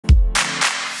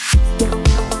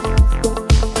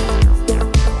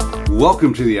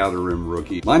Welcome to the Outer Rim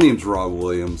Rookie. My name's Rob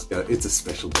Williams. It's a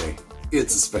special day.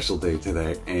 It's a special day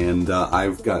today, and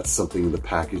I've got something in the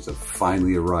package that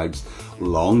finally arrives.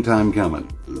 Long time coming,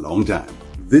 long time.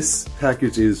 This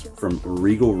package is from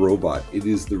Regal Robot. It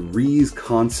is the Ree-Yees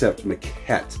concept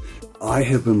maquette. I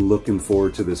have been looking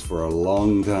forward to this for a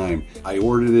long time. I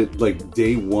ordered it like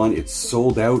day one. It's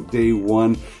sold out day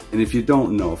one. And if you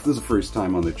don't know, if this is the first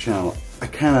time on the channel, I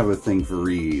kind of have a thing for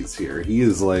Ree-Yees here. He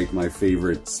is like my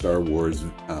favorite Star Wars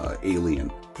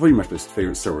alien. Pretty much my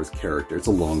favorite Star Wars character. It's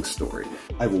a long story.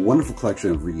 I have a wonderful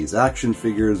collection of Ree-Yees action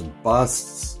figures,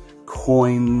 busts,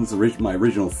 coins, my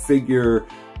original figure,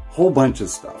 whole bunch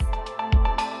of stuff.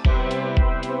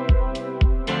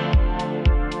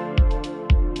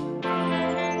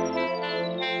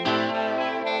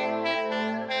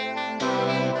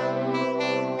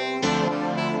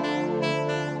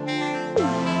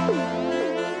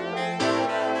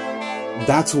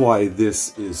 That's why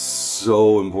this is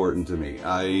so important to me.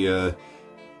 I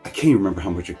can't even remember how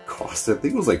much it cost. I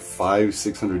think it was like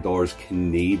 $500–600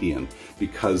 Canadian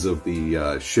because of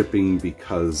the shipping,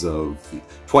 because of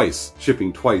the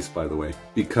shipping twice, by the way,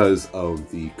 because of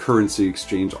the currency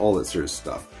exchange, all that sort of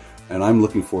stuff. And I'm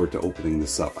looking forward to opening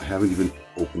this up. I haven't even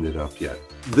opened it up yet.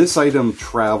 This item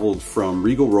traveled from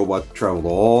Regal Robot, traveled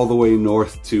all the way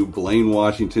north to Blaine,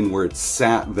 Washington, where it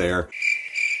sat there.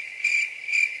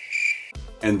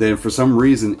 And then for some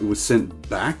reason, it was sent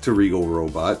back to Regal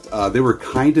Robot. They were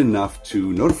kind enough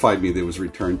to notify me that it was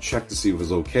returned, check to see if it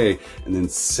was okay, and then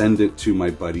send it to my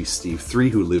buddy Steve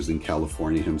 3, who lives in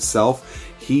California himself.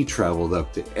 He traveled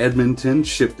up to Edmonton,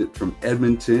 shipped it from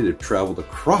Edmonton. It traveled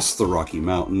across the Rocky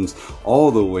Mountains,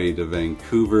 all the way to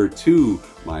Vancouver, to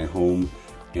my home,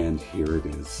 and here it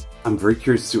is. I'm very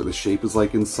curious to see what the shape is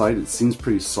like inside. It seems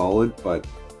pretty solid, but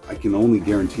I can only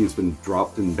guarantee it's been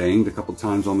dropped and banged a couple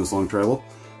times on this long travel.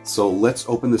 So let's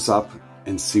open this up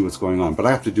and see what's going on. But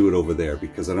I have to do it over there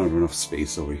because I don't have enough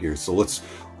space over here. So let's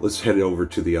head over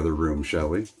to the other room, shall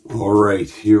we? All right,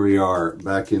 here we are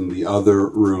back in the other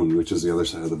room, which is the other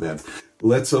side of the bed.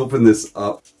 Let's open this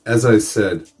up. As I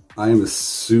said, I am a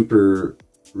super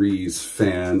Ree-Yees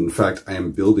fan. In fact, I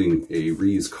am building a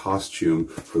Ree-Yees costume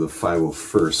for the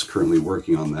 501st, currently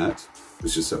working on that. I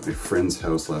was just at my friend's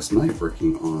house last night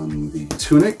working on the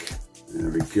tunic. There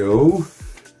we go.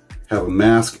 Have a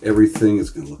mask, everything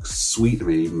is gonna look sweet. I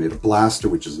even made a blaster,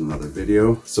 which is another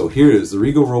video. So here it is, the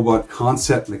Regal Robot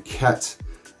concept maquette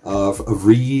of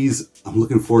Ree-Yees. I'm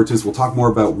looking forward to this. We'll talk more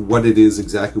about what it is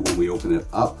exactly when we open it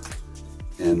up.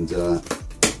 And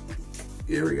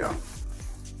here we go.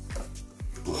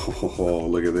 Oh,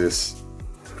 look at this.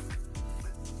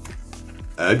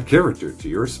 Add character to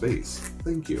your space.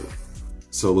 Thank you.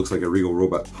 So it looks like a Regal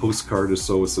Robot postcard or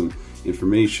so with some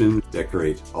information.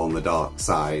 Decorate on the dark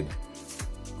side.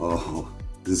 Oh,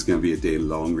 this is gonna be a day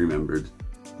long remembered.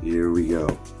 Here we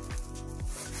go.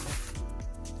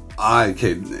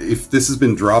 Okay, if this has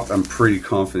been dropped, I'm pretty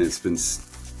confident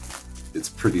it's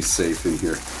pretty safe in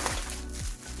here.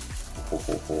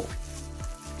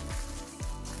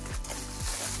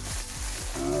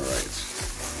 All right.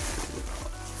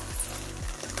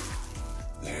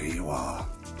 There you are.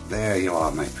 There you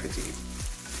are, my pretty.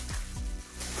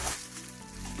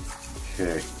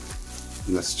 Okay,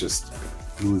 let's just,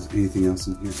 is there anything else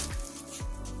in here?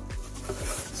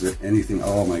 Is there anything?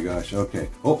 Oh my gosh, okay.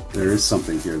 Oh, there is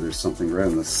something here. There's something right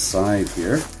on the side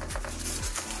here.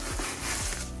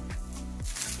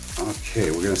 Okay,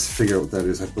 we're gonna figure out what that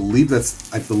is. I believe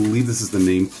this is the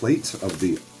nameplate of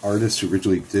the artist who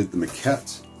originally did the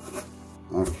maquette.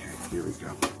 Okay, here we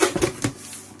go.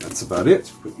 That's about it.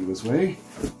 Put you this way.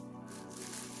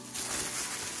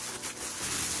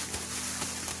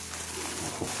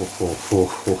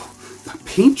 The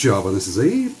paint job on this is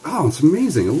it's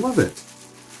amazing. I love it.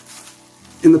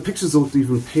 In the pictures it looked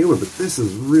even paler, but this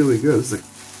is really good. This is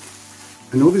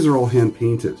like, I know these are all hand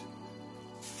painted,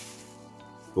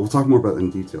 but we'll talk more about that in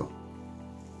detail.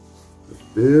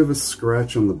 A bit of a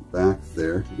scratch on the back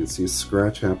there. You can see a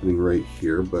scratch happening right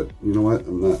here, but you know what?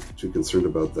 I'm not too concerned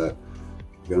about that.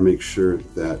 You gotta make sure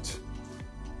that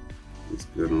it's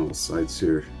good on all sides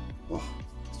here. Oh,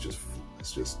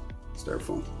 it's just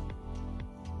styrofoam.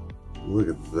 Look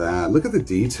at that. Look at the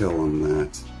detail on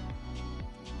that.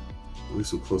 I'll do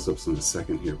some close-ups in a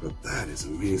second here, but that is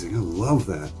amazing. I love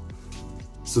that.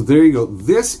 So there you go.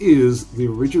 This is the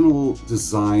original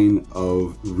design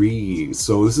of Ree-Yees.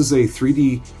 So this is a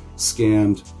 3D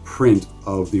scanned print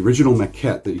of the original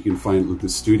maquette that you can find at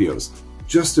Lucas Studios.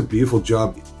 Just a beautiful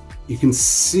job. You can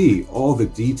see all the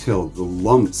detail, the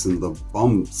lumps and the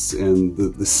bumps and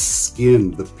the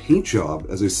skin. The paint job,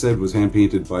 as I said, was hand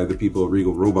painted by the people at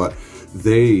Regal Robot.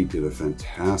 They did a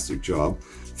fantastic job.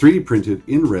 3D printed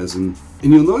in resin,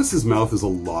 and you'll notice his mouth is a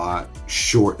lot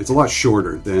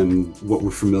shorter than what we're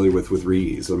familiar with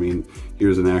Ree-Yees. I mean,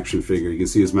 here's an action figure. You can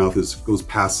see his mouth goes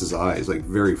past his eyes, like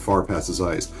very far past his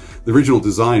eyes. The original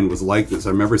design was like this. I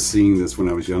remember seeing this when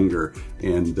I was younger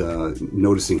and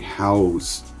noticing how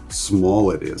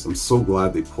small it is. I'm so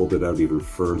glad they pulled it out even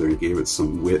further and gave it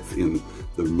some width in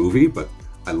the movie, but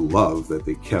I love that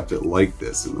they kept it like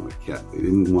this in the maquette. They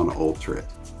didn't want to alter it.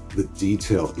 The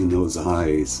detail in those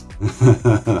eyes,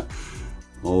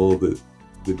 all the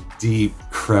deep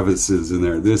crevices in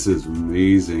there. This is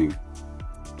amazing.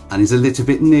 And he's a little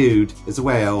bit nude as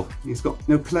well. He's got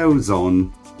no clothes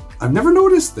on. I've never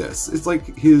noticed this. It's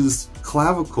like his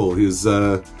clavicle, his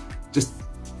just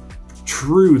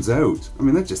protrudes out. I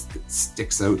mean, that just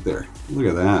sticks out there. Look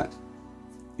at that.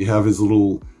 You have his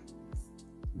little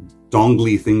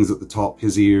dongly things at the top,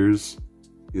 his ears.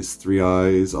 His 3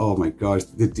 eyes. Oh my gosh.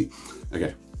 Okay,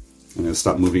 I'm gonna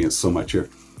stop moving it so much here.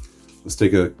 Let's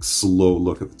take a slow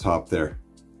look at the top there.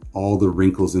 All the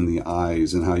wrinkles in the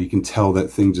eyes and how you can tell that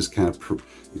thing just kind of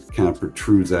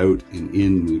protrudes out and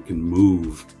in. You can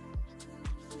move.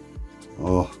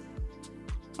 Oh,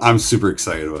 I'm super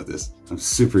excited about this. I'm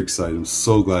super excited. I'm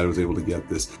so glad I was able to get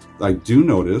this. I do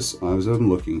notice, as I'm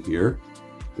looking here,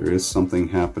 there is something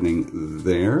happening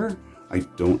there. I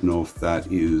don't know if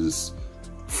that is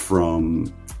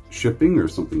from shipping or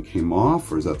something came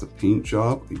off, or is that the paint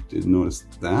job? I did notice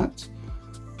that.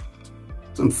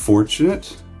 It's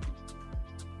unfortunate,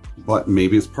 but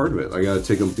maybe it's part of it. I gotta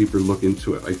take a deeper look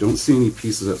into it. I don't see any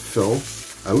pieces that fell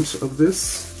out of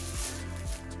this,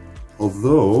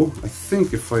 although I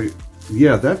think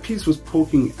yeah, that piece was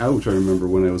poking out, I remember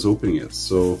when I was opening it,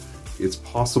 so it's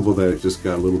possible that it just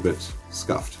got a little bit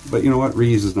scuffed. But you know what,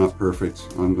 Ree-Yees is not perfect.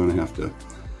 I'm gonna have to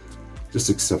just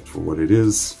accept for what it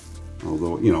is.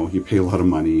 Although, you know, you pay a lot of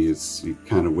money, you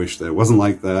kind of wish that it wasn't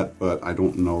like that, but I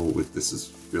don't know if this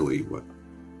is really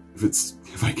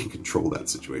if I can control that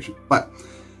situation. But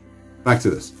back to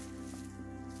this.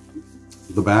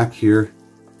 The back here,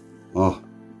 oh,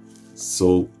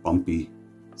 so bumpy,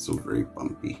 so very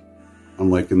bumpy. I'm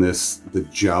liking this, the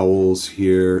jowls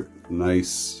here,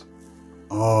 nice.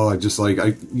 Oh, you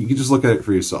can just look at it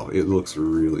for yourself. It looks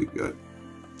really good.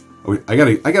 Oh, I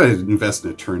gotta invest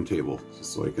in a turntable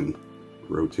just so I can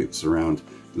rotate this around.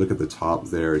 Look at the top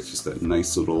there. It's just that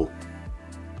nice little,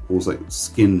 almost like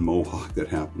skin mohawk that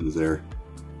happens there.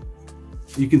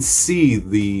 You can see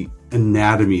the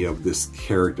anatomy of this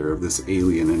character, of this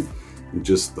alien, and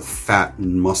just the fat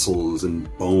and muscles and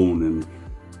bone and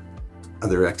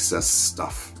other excess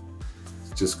stuff.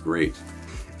 It's just great.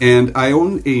 And I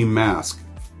own a mask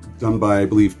done by, I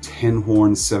believe, 10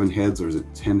 horns, 7 heads, or is it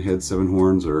 10 heads, 7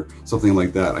 horns, or something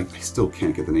like that. I still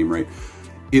can't get the name right.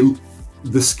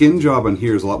 The skin job on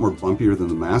here is a lot more bumpier than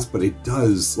the mask, but it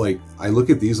does, like, I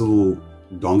look at these little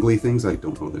dongly things, I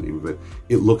don't know the name of it,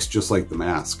 it looks just like the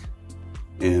mask.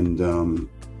 And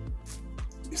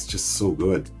it's just so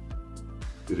good.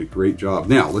 Did a great job.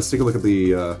 Now, let's take a look at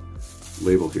the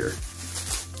label here.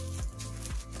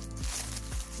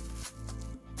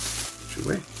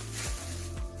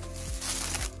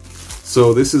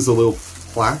 So this is a little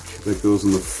plaque that goes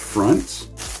in the front.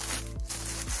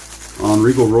 On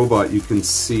Regal Robot, you can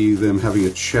see them having a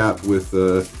chat with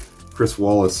Chris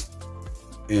Wallace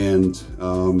and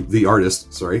the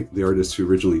artist who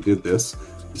originally did this.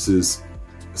 This is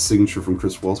a signature from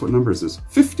Chris Wallace. What number is this?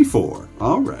 54.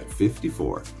 All right,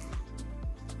 54.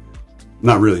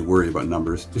 Not really worried about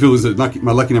numbers. If it was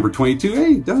my lucky number 22,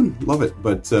 hey, done, love it.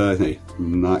 But hey,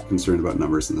 I'm not concerned about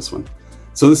numbers in this one.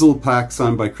 So this little plaque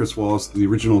signed by Chris Wallace, the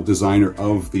original designer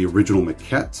of the original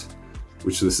maquette,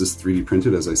 which this is 3D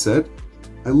printed, as I said.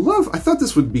 I thought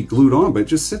this would be glued on, but it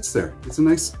just sits there. It's a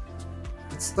nice,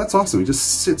 that's awesome. It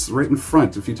just sits right in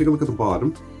front. If you take a look at the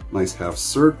bottom, nice half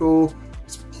circle.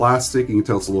 It's plastic, you can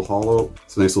tell it's a little hollow.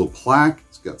 It's a nice little plaque.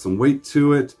 It's got some weight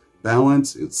to it,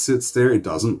 balance. It sits there, it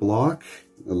doesn't block.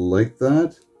 I like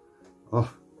that. Oh,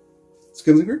 it's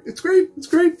great, it's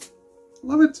great.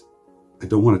 Love it. I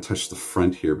don't want to touch the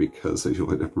front here because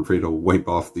I'm afraid I'll wipe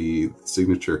off the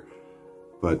signature.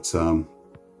 But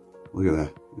look at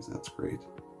that. That's great.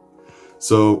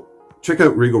 So check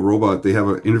out Regal Robot. They have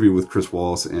an interview with Chris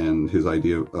Wallace and his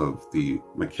idea of the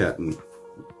maquette and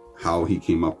how he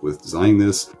came up with designing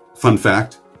this. Fun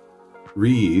fact,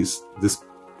 Ree-Yees, this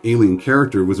alien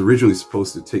character, was originally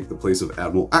supposed to take the place of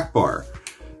Admiral Akbar.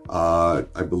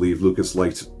 I believe Lucas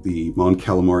liked the Mon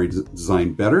Calamari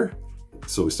design better,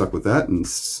 So we stuck with that and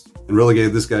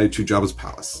relegated this guy to Jabba's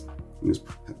palace. Let me just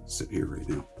sit here right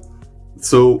now.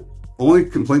 So only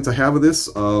complaints I have with this,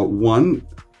 one,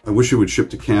 I wish it would ship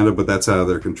to Canada, but that's out of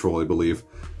their control, I believe.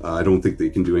 I don't think they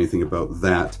can do anything about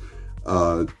that.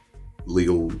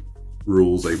 Legal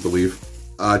rules, I believe.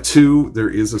 Two, there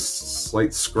is a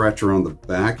slight scratch around the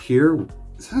back here.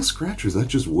 Is that a scratch or is that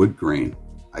just wood grain?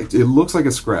 It looks like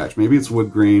a scratch. Maybe it's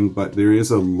wood grain, but there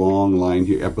is a long line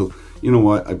here. You know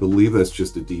what? I believe that's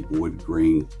just a deep wood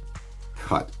grain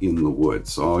cut in the wood.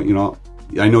 So, you know,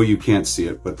 I know you can't see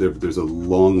it, but there's a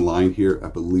long line here. I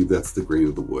believe that's the grain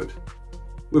of the wood.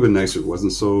 Would have been nicer if it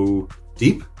wasn't so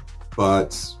deep,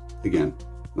 but again,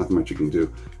 nothing much you can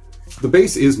do. The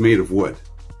base is made of wood.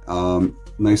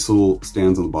 Nice little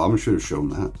stands on the bottom. I should have shown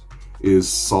that. Is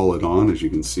solid on, as you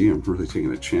can see. I'm really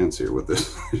taking a chance here with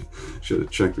this. Should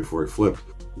have checked before I flipped.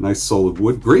 Nice solid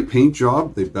wood. Great paint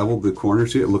job. They beveled the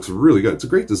corners here. It looks really good. It's a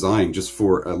great design just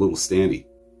for a little standee.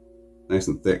 Nice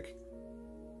and thick.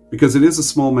 Because it is a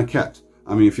small maquette.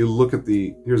 I mean, if you look at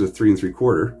here's a 3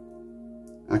 3/4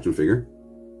 action figure.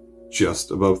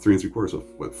 Just above 3 3/4, so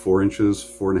what, 4 inches,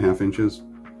 4.5 inches.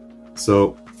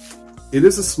 So it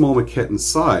is a small maquette in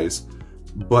size,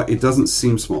 but it doesn't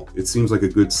seem small. It seems like a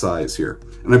good size here.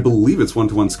 And I believe it's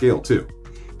 1-to-1 scale too.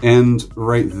 And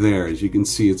right there, as you can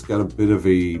see, it's got a bit of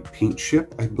a paint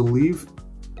chip, I believe.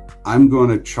 I'm going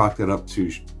to chalk that up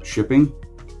to shipping.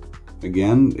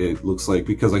 Again, it looks like,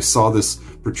 because I saw this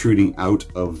protruding out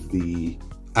of the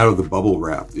bubble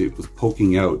wrap, it was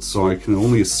poking out, so I can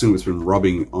only assume it's been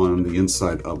rubbing on the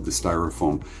inside of the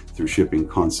styrofoam through shipping,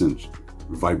 constant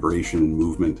vibration and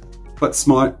movement. But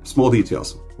small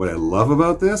details. What I love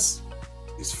about this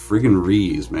is friggin'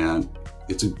 Ree-Yees, man.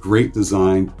 It's a great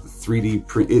design. The 3D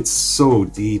print, it's so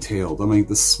detailed. I mean,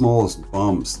 the smallest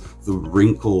bumps, the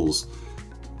wrinkles,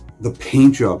 the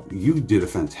paint job. You did a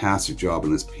fantastic job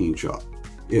in this paint job.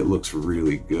 It looks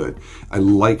really good. I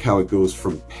like how it goes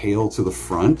from pale to the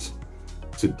front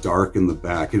to dark in the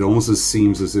back. It almost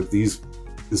seems as if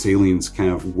this alien's kind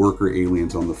of worker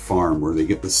aliens on the farm, where they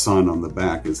get the sun on the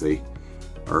back as they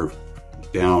are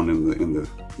down in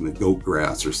the goat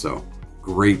grass or so.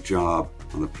 Great job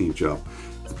on the paint job.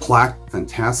 The plaque,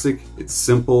 fantastic. It's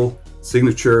simple,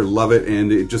 signature, love it,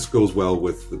 and it just goes well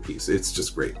with the piece. It's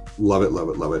just great. Love it, love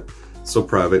it, love it. So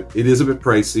proud of it. It is a bit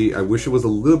pricey. I wish it was a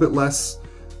little bit less.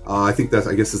 I think that,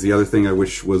 I guess, is the other thing I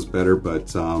wish was better,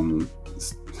 but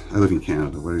I live in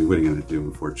Canada. What are you going to do,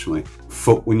 unfortunately?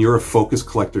 When you're a focus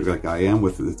collector like I am,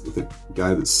 with a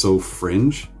guy that's so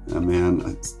fringe,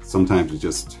 man, sometimes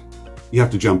you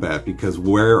have to jump at, because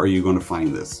where are you going to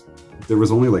find this? There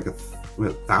was only like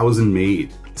 1,000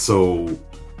 made, so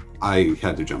I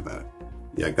had to jump at it.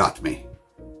 Yeah, it got to me.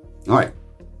 All right,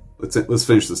 let's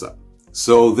finish this up.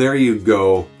 So there you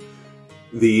go.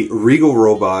 The Regal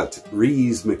Robot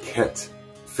Ree-Yees Maquette.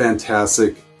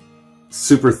 Fantastic.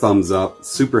 Super thumbs up.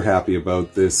 Super happy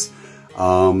about this.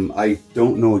 I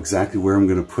don't know exactly where I'm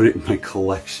going to put it in my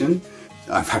collection.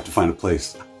 I have to find a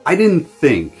place. I didn't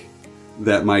think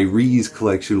that my Ree-Yees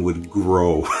collection would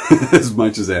grow as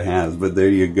much as it has, but there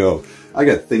you go. I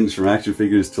got things from action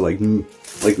figures to like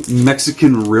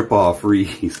Mexican rip-off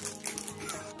Ree-Yees.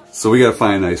 So we gotta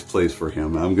find a nice place for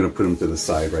him. I'm gonna put him to the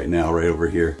side right now, right over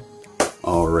here.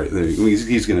 All right, there you go.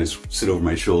 He's gonna sit over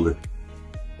my shoulder.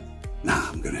 Nah,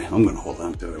 I'm gonna hold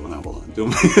on to it when I hold on to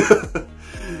him.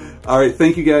 All right,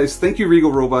 thank you guys. Thank you,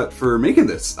 Regal Robot, for making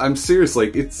this. I'm serious,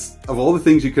 like, it's, of all the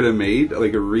things you could have made,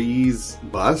 like a Ree-Yees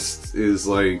bust is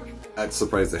like, that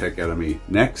surprised the heck out of me.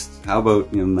 Next, how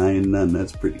about, you know, 9 None?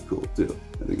 That's pretty cool too.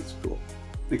 I think it's cool.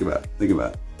 Think about it, think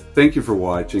about it. Thank you for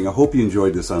watching. I hope you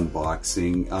enjoyed this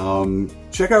unboxing.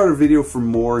 Check out our video for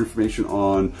more information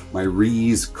on my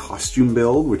Ree-Yees costume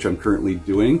build, which I'm currently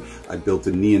doing. I built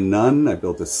a Neon Nun. I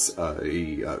built a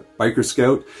Biker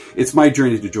Scout. It's my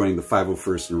journey to joining the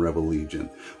 501st and Rebel Legion.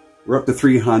 We're up to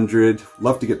 300.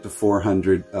 Love to get to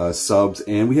 400 subs,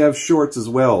 and we have shorts as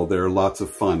well. They're lots of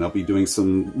fun. I'll be doing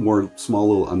some more small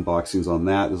little unboxings on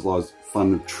that. There's a lot of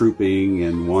fun trooping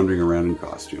and wandering around in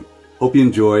costume. Hope you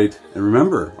enjoyed, and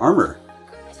remember, armor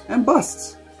and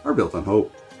busts are built on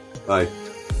hope. Bye.